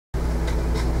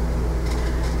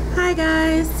Hi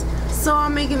guys, so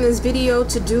I'm making this video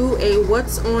to do a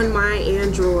what's on my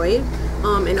Android,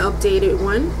 an updated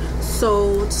one.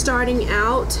 So starting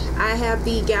out, I have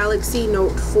the Galaxy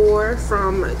Note 4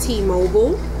 from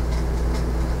T-Mobile,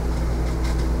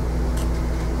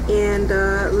 and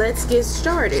let's get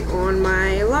started on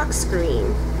my lock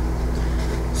screen.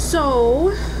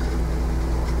 So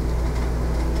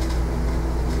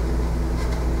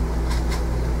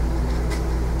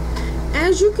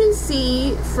as you can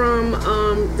see from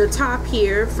the top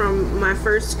here from my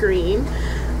first screen,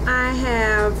 I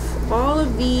have all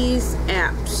of these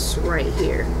apps right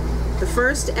here. The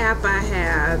first app I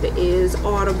have is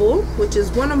Audible, which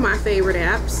is one of my favorite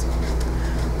apps.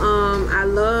 I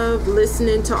love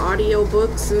listening to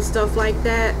audiobooks and stuff like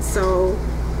that, so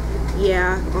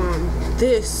yeah,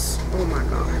 this, oh my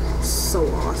god, so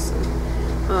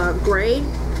awesome. Grey,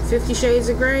 50 Shades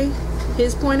of Grey,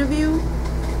 his point of view,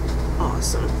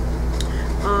 awesome.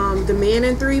 The Man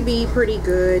in 3B, pretty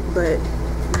good, but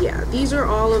yeah, these are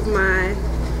all of my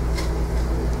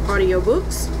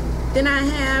audiobooks. Then I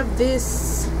have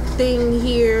this thing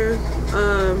here,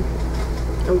 a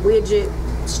widget.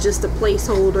 It's just a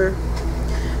placeholder.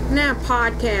 Now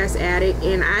Podcast Addict,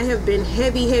 and I have been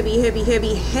heavy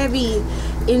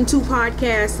into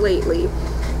podcasts lately,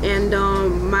 and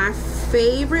my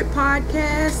favorite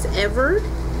podcast ever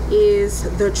is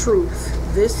The Truth.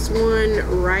 This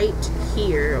one right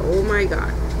here, oh my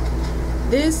god,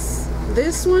 this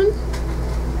one,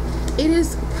 it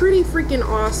is pretty freaking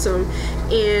awesome.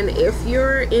 And if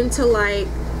you're into like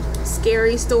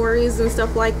scary stories and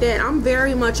stuff like that, I'm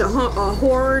very much a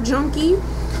horror junkie,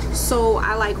 so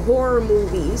I like horror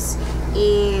movies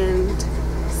and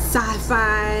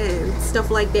sci-fi and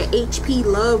stuff like that. H.P.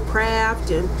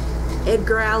 Lovecraft and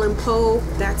Edgar Allan Poe,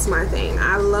 that's my thing.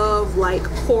 I love like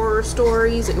horror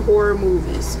stories and horror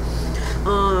movies,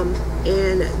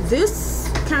 and this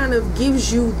kind of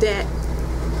gives you that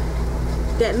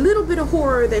little bit of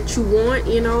horror that you want,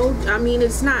 you know. I mean,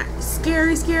 it's not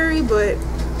scary, but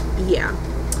yeah.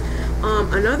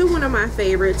 Another one of my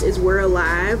favorites is We're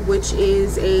Alive, which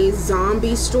is a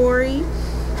zombie story,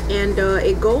 and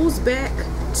it goes back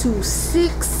to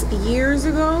 6 years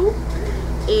ago,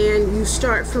 and you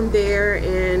start from there,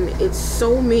 and it's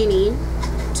so many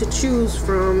to choose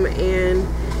from, and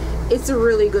it's a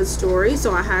really good story,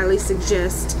 so I highly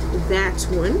suggest that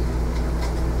one.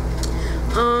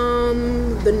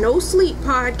 The No Sleep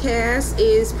podcast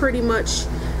is pretty much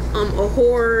a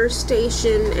horror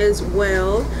station as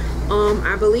well.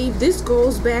 I believe this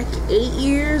goes back 8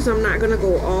 years. I'm not gonna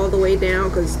go all the way down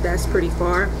because that's pretty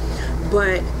far,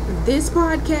 but this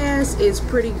podcast is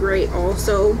pretty great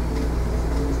also.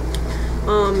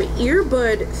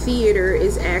 Earbud Theater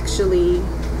is actually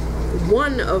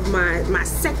one of my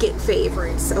second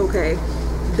favorites. Okay,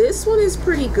 this one is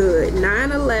pretty good.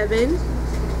 9/11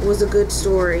 was a good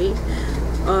story.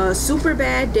 Super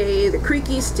Bad Day, The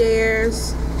Creaky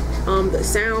Stairs, The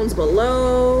Sounds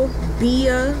Below,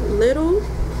 Bia Little,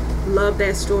 love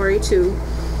that story too.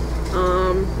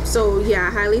 So yeah,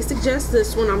 I highly suggest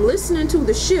this one. I'm listening to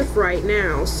The Shift right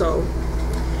now, so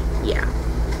yeah.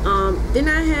 Then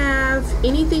I have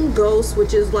Anything Ghost,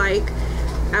 which is like,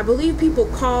 I believe people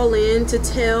call in to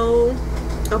tell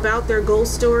about their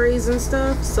ghost stories and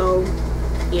stuff, so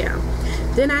yeah.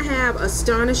 Then I have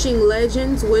Astonishing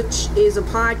Legends, which is a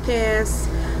podcast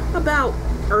about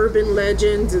urban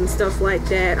legends and stuff like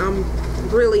that. I'm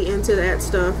really into that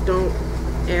stuff, don't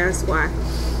ask why.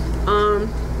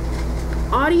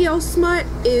 Audio Smut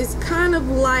is kind of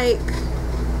like,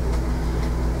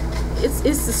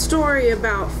 it's a story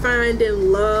about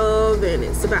finding love, and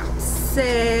it's about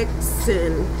sex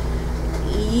and,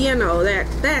 you know, that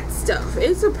stuff.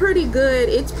 It's pretty good.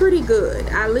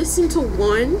 I listened to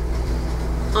one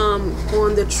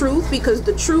on The Truth, because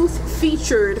The Truth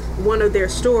featured one of their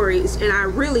stories, and I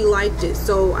really liked it,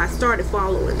 so I started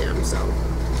following them, so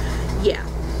yeah.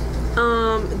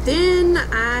 Then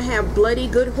I have Bloody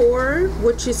Good Horror,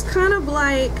 which is kind of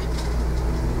like,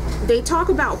 they talk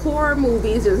about horror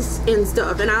movies and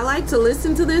stuff, and I like to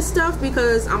listen to this stuff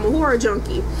because I'm a horror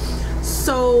junkie.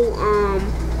 So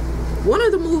one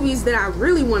of the movies that I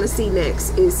really want to see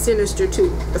next is Sinister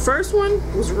 2. The first one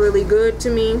was really good to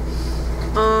me.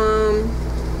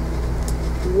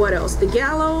 What else? The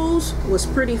Gallows was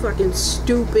pretty fucking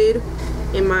stupid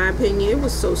in my opinion. It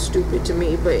was so stupid to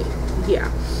me, but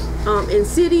yeah.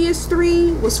 Insidious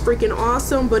 3 was freaking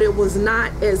awesome, but it was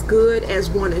not as good as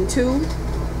 1 and 2.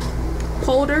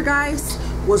 Poltergeist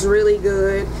was really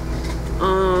good.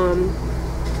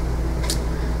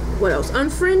 What else?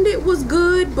 Unfriended was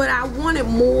good, but I wanted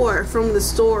more from the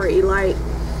story. Like,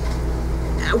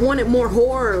 I wanted more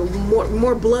horror,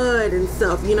 more blood and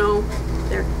stuff, you know.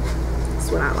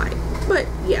 That's what I like. But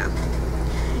yeah.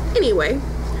 Anyway,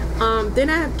 then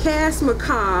I have Cast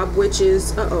Macabre, which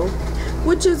is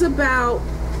about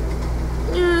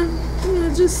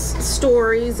just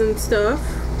stories and stuff.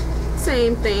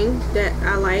 Same thing that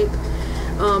I like.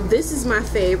 This is my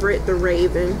favorite, The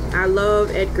Raven. I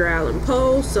love Edgar Allan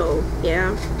Poe, so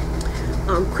yeah.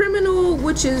 Criminal,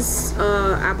 which is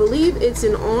I believe it's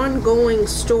an ongoing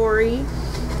story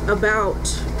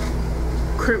about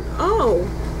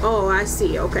I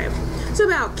see. Okay, it's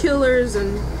about killers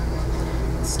and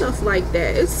stuff like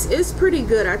that. It's pretty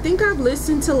good. I think I've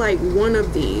listened to like one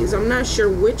of these. I'm not sure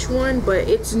which one, but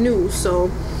it's new, so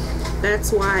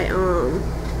that's why I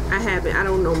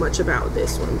don't know much about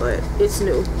this one, but it's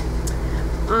new.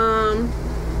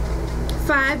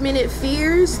 5 Minute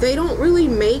Fears, they don't really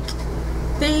make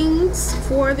things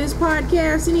for this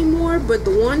podcast anymore, but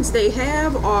the ones they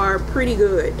have are pretty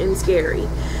good and scary,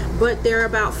 but they're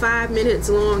about 5 minutes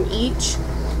long each,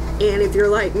 and if you're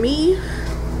like me,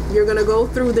 you're gonna go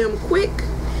through them quick.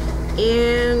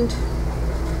 And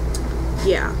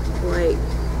yeah,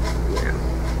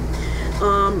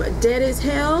 Dead as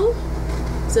Hell,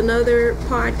 it's another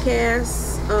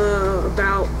podcast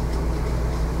about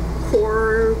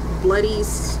horror, bloody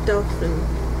stuff. And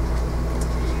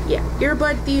yeah,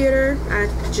 Earbud Theater, I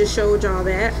just showed y'all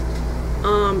that.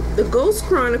 The Ghost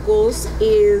Chronicles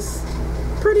is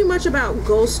pretty much about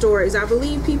ghost stories. I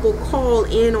believe people call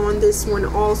in on this one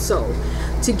also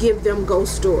to give them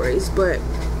ghost stories, but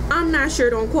I'm not sure,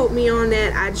 don't quote me on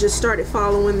that. I just started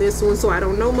following this one, so I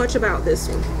don't know much about this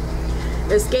one.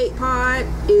 Escape Pod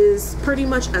is pretty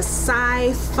much a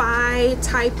sci-fi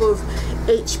type of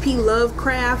H.P.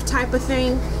 Lovecraft type of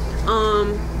thing.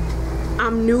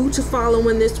 I'm new to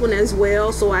following this one as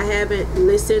well, so I haven't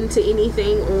listened to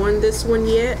anything on this one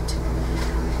yet,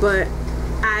 but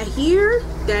I hear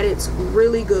that it's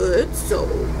really good, so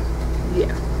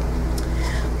yeah.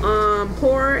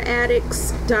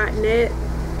 HorrorAddicts.net,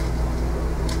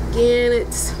 again,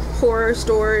 it's horror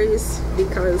stories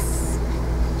because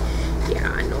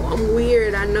yeah, I know I'm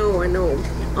weird. I know.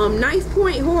 Knife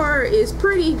Point Horror is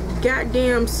pretty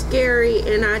goddamn scary,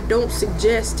 and I don't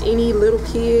suggest any little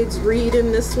kids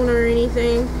reading this one or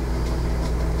anything,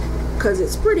 because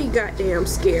it's pretty goddamn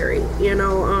scary, you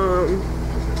know.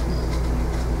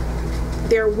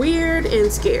 They're weird and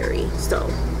scary. So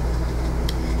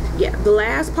yeah, the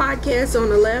last podcast on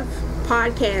the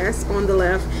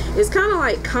left is kind of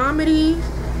like comedy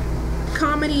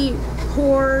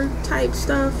horror type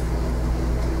stuff.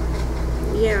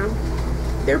 Yeah,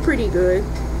 they're pretty good.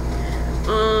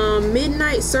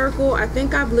 Midnight Circle, I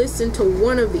think I've listened to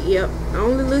one of the, yep, I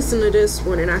only listened to this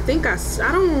one, and I think I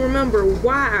don't remember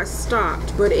why I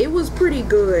stopped, but it was pretty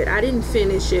good. I didn't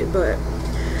finish it, but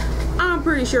I'm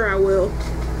pretty sure I will.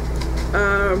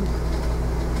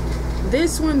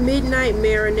 This one, Midnight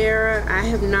Marinara, I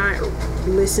have not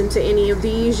listened to any of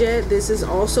these yet. This is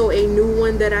also a new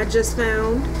one that I just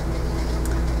found.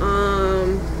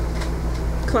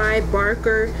 Clive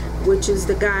Barker, which is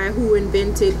the guy who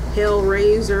invented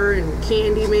Hellraiser and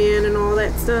Candyman and all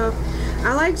that stuff.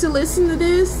 I like to listen to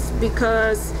this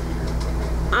because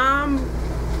I'm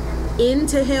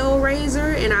into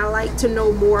Hellraiser and I like to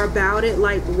know more about it,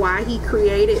 like why he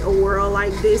created a world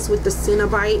like this with the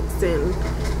Cenobites, and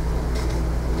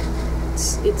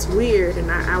it's weird, and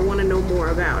I want to know more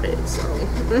about it, so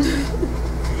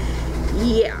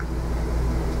yeah.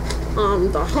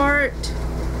 The Heart,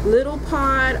 Little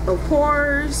Pod of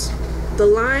Horrors, the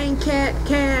Lion Cat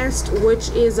Cast, which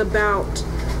is about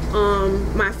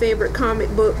my favorite comic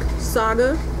book,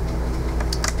 Saga.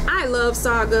 I love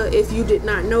Saga, if you did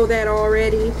not know that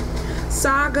already.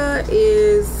 Saga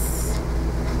is,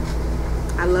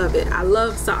 I love it. I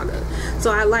love Saga.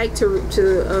 So I like to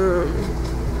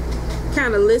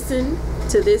kind of listen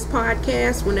to this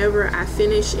podcast whenever I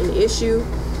finish an issue.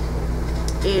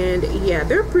 And yeah,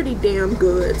 they're pretty damn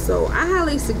good. So I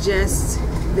highly suggest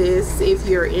this if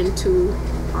you're into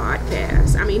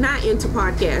podcasts. I mean, not into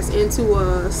podcasts,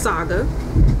 into Saga.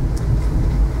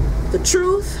 The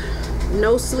Truth,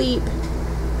 No Sleep,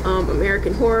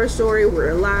 American Horror Story, We're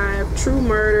Alive, True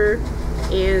Murder,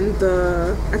 and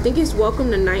I think it's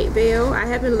Welcome to Night Vale. I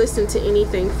haven't listened to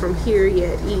anything from here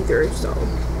yet either, so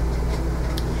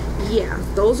yeah,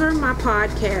 those are my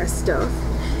podcast stuff.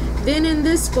 Then in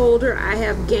this folder I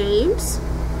have games,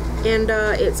 and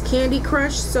it's Candy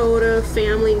Crush Soda,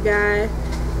 Family Guy,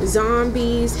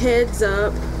 Zombies, Heads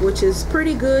Up, which is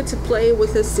pretty good to play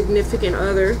with a significant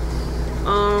other.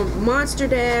 Monster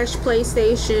Dash,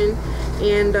 PlayStation,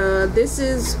 and this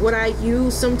is what I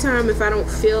use sometime if I don't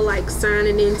feel like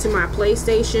signing into my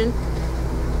PlayStation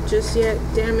just yet.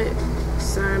 Damn it,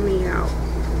 sign me out.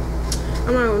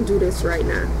 I'm not gonna do this right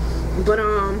now, but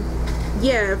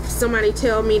yeah, if somebody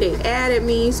tell me they added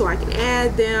me so I can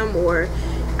add them, or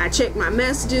I check my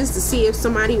messages to see if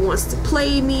somebody wants to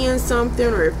play me in something,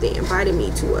 or if they invited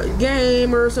me to a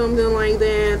game or something like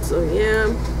that. So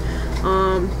yeah.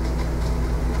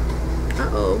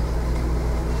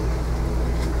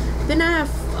 Then I have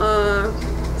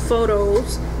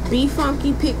photos, Be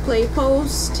Funky, Pick, Play,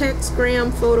 Post,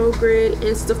 Textgram, Photo Grid,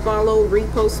 Insta Follow,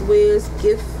 Repost Wiz,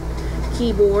 GIF,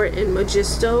 Keyboard, and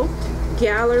Magisto.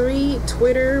 Gallery,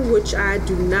 Twitter, which I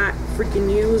do not freaking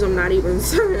use. I'm not even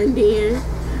signed in.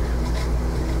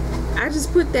 I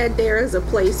just put that there as a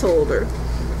placeholder.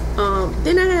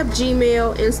 Then I have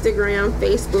Gmail, Instagram,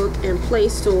 Facebook, and Play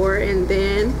Store. And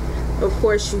then, of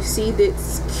course, you see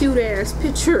this cute ass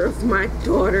picture of my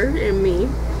daughter and me.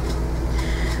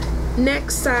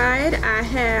 Next side, I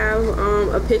have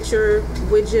a picture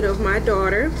widget of my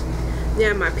daughter.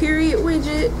 Then my period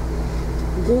widget,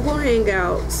 Google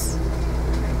Hangouts,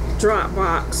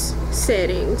 Dropbox,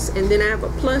 settings, and then I have a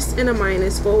plus and a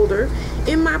minus folder.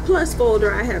 In my plus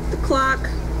folder, I have the clock,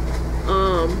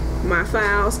 my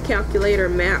files, calculator,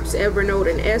 maps, Evernote,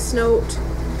 and S-Note.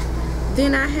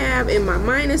 Then I have in my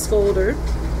minus folder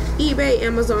eBay,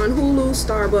 Amazon, Hulu,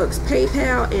 Starbucks,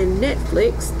 PayPal, and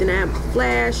Netflix. Then I have my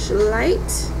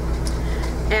flashlight,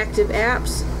 active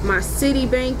apps, my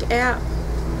Citibank app,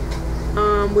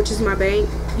 which is my bank,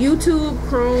 YouTube,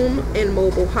 Chrome, and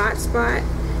mobile hotspot.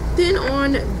 Then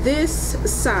on this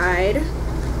side,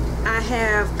 I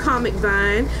have Comic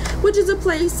Vine, which is a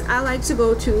place I like to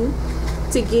go to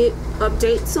get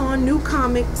updates on new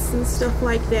comics and stuff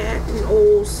like that, and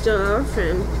old stuff.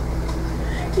 And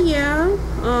yeah,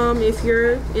 if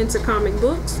you're into comic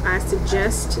books, I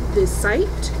suggest this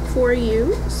site for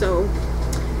you. So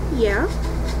yeah.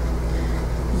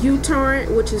 uTorrent,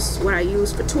 which is what I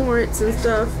use for torrents and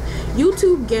stuff.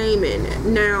 YouTube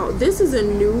Gaming. Now this is a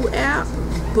new app,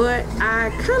 but I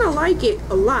kind of like it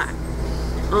a lot.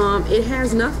 It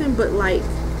has nothing but like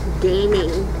gaming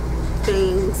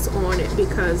things on it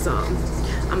because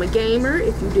I'm a gamer,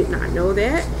 if you did not know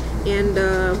that, and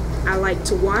I like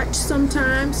to watch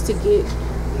sometimes to get,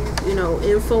 you know,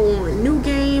 info on new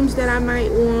games that I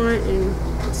might want and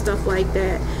stuff like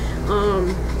that.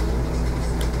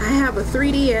 I have a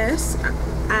 3DS.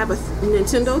 I have a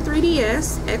Nintendo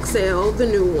 3DS XL, the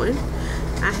new one.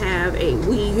 I have a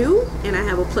Wii U, and I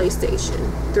have a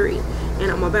PlayStation 3,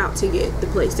 and I'm about to get the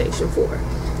PlayStation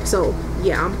 4. So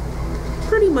yeah, I'm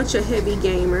pretty much a heavy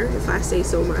gamer, if I say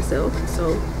so myself.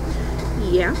 So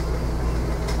yeah.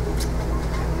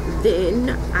 Then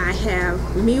I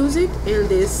have music and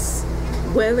this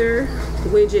weather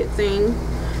widget thing.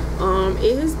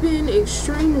 It has been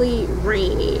extremely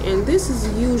rainy, and this is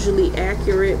usually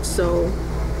accurate, so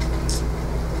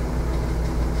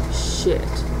shit.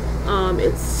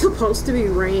 It's supposed to be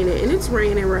raining, and it's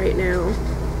raining right now.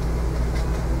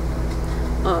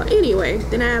 Anyway,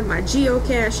 then I have my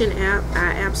geocaching app.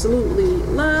 I absolutely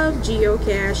love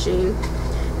geocaching,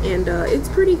 and it's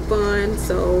pretty fun.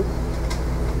 So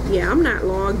yeah, I'm not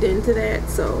logged into that,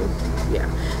 so yeah.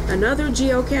 Another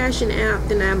geocaching app.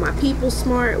 Then I have my People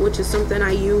Smart, which is something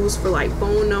I use for like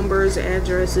phone numbers,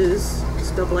 addresses,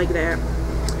 stuff like that.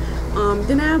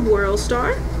 Then I have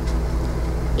WorldStar,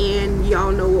 and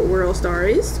y'all know what WorldStar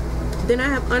is. Then I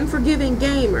have Unforgiving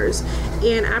Gamers,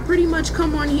 and I pretty much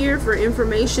come on here for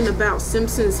information about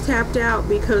Simpsons Tapped Out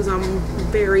because I'm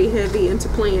very heavy into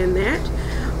playing that.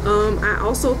 I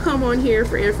also come on here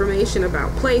for information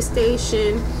about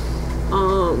PlayStation,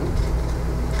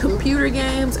 computer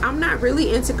games. I'm not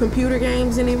really into computer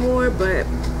games anymore, but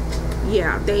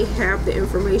yeah, they have the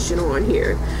information on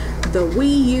here. The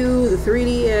Wii U, the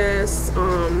 3DS.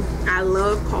 I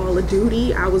love Call of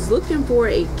Duty. I was looking for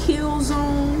a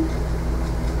Killzone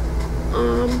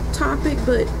topic,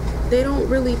 but they don't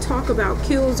really talk about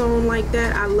Killzone like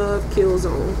that. I love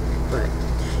Killzone, but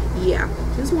yeah,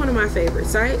 it's one of my favorite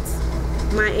sites.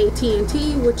 My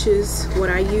AT&T, which is what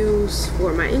I use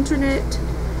for my internet.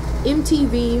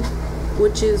 MTV,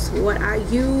 which is what I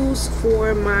use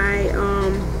for my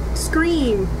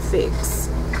Scream fix.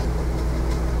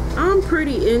 I'm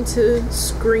pretty into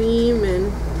Scream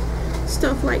and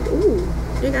stuff like, ooh,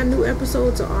 they got new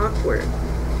episodes of Awkward.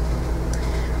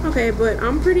 Okay, but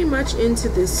I'm pretty much into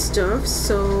this stuff,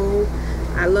 so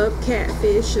I love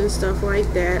Catfish and stuff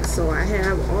like that, so I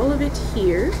have all of it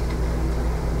here.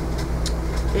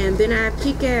 And then I have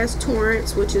Kick-Ass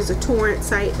Torrents, which is a torrent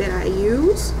site that I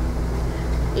use.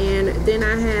 And then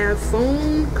I have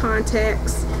phone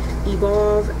contacts,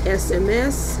 Evolve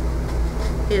SMS,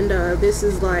 and this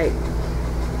is like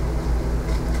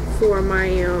for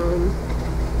my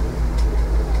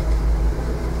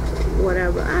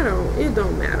whatever, it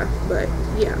don't matter, but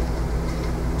yeah,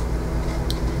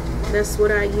 that's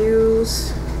what I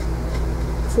use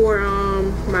for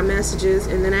my messages.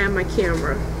 And then I have my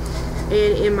camera, and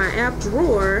in my app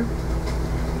drawer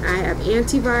I have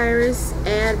antivirus,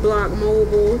 ad block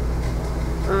mobile,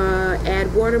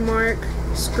 add watermark,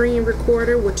 screen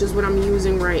recorder, which is what I'm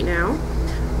using right now,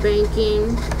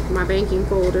 banking, my banking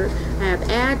folder. I have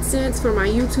AdSense for my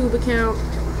YouTube account,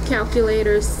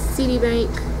 calculator, Citibank,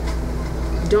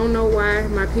 don't know why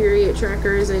my period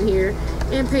tracker is in here,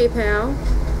 and PayPal,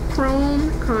 Chrome,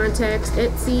 contacts,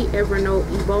 Etsy,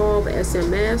 Evernote, Evolve,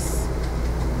 SMS.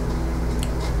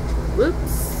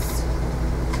 Whoops.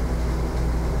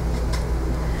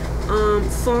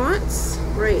 Fonts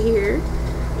right here,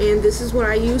 and this is what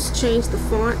I use to change the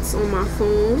fonts on my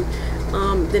phone.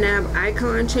 Then I have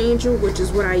icon changer, which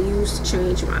is what I use to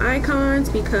change my icons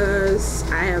because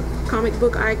I have comic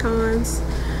book icons.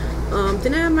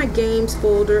 Then I have my games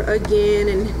folder again,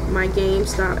 and my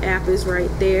GameStop app is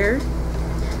right there.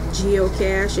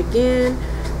 Geocache again,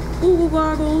 Google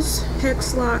Goggles,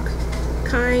 Hexlock,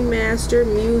 KindMaster,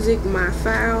 music, my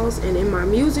files, and in my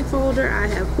music folder I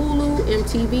have Hulu,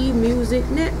 MTV Music,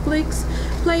 Netflix,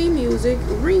 Play Music,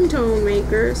 Ringtone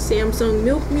Maker, Samsung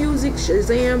Milk Music,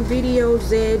 Shazam Video,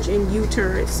 Zedge, and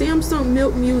U-Turn. Samsung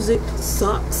Milk Music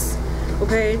sucks,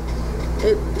 okay?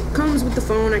 It comes with the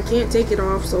phone, I can't take it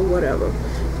off, so whatever.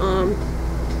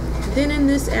 Then in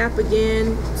this app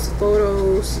again,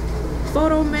 photos.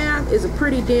 Photomath is a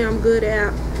pretty damn good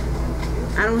app.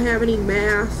 I don't have any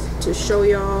math to show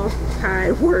y'all how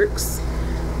it works.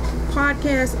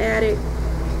 Podcast Addict,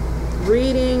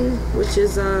 reading, which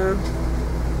is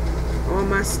all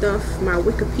my stuff, my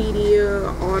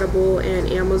Wikipedia, Audible, and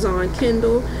Amazon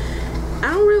Kindle.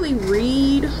 I don't really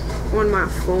read on my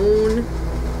phone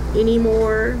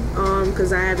anymore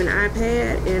because I have an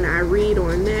iPad and I read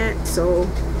on that. So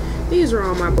these are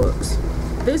all my books.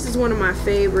 This is one of my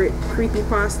favorite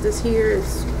creepypastas here.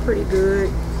 It's pretty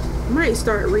good. Might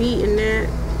start reading that,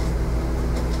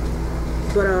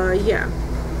 but yeah.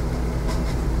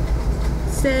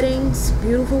 Settings,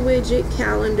 beautiful widget,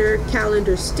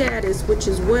 calendar status, which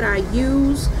is what I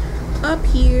use up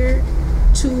here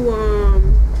to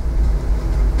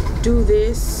do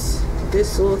this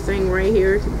little thing right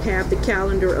here. Have the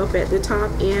calendar up at the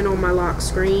top and on my lock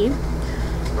screen.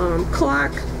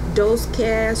 Clock,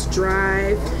 Dosecast,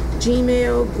 Drive,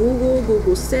 Gmail,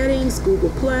 Google Settings, Google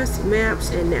Plus, Maps,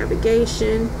 and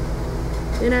Navigation.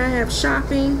 Then I have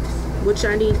shopping, which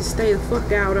I need to stay the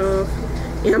fuck out of.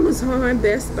 Amazon,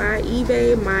 Best Buy,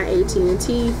 eBay, my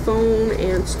AT&T, phone,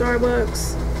 and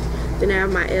Starbucks. Then I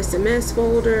have my SMS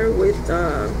folder with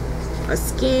a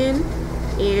skin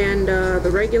and the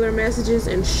regular messages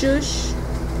and Shush.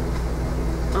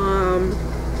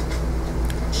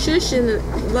 Shush and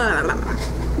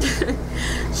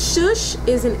Shush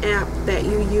is an app that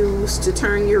you use to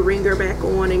turn your ringer back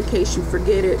on in case you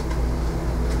forget it.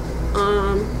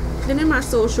 Then in my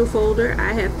social folder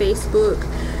I have Facebook,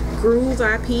 Groove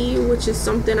IP, which is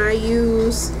something I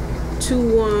use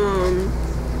to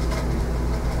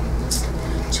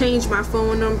change my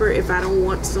phone number if I don't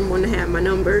want someone to have my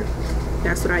number.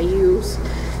 That's what I use.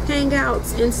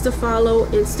 Hangouts, InstaFollow,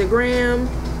 Instagram,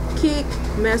 Kik,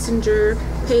 Messenger,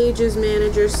 Pages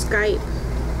Manager, Skype.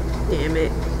 Damn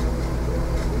it.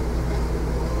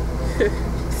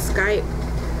 Skype.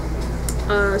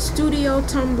 Studio,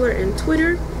 Tumblr, and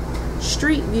Twitter.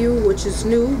 Street View, which is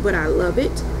new, but I love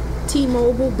it.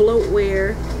 T-Mobile,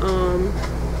 bloatware.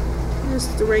 That's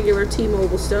the regular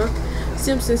T-Mobile stuff.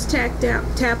 Simpsons Tapped Out,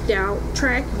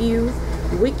 TrackView,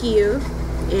 Wikia,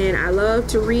 and I love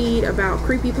to read about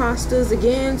creepypastas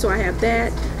again, so I have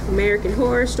that. American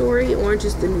Horror Story, Orange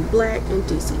is the New Black, and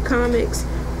DC Comics,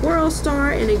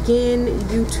 WorldStar, and again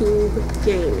YouTube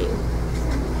Gaming.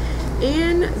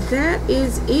 And that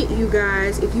is it, you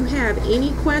guys. If you have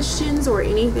any questions or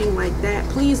anything like that,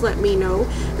 please let me know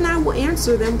and I will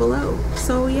answer them below.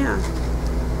 So yeah.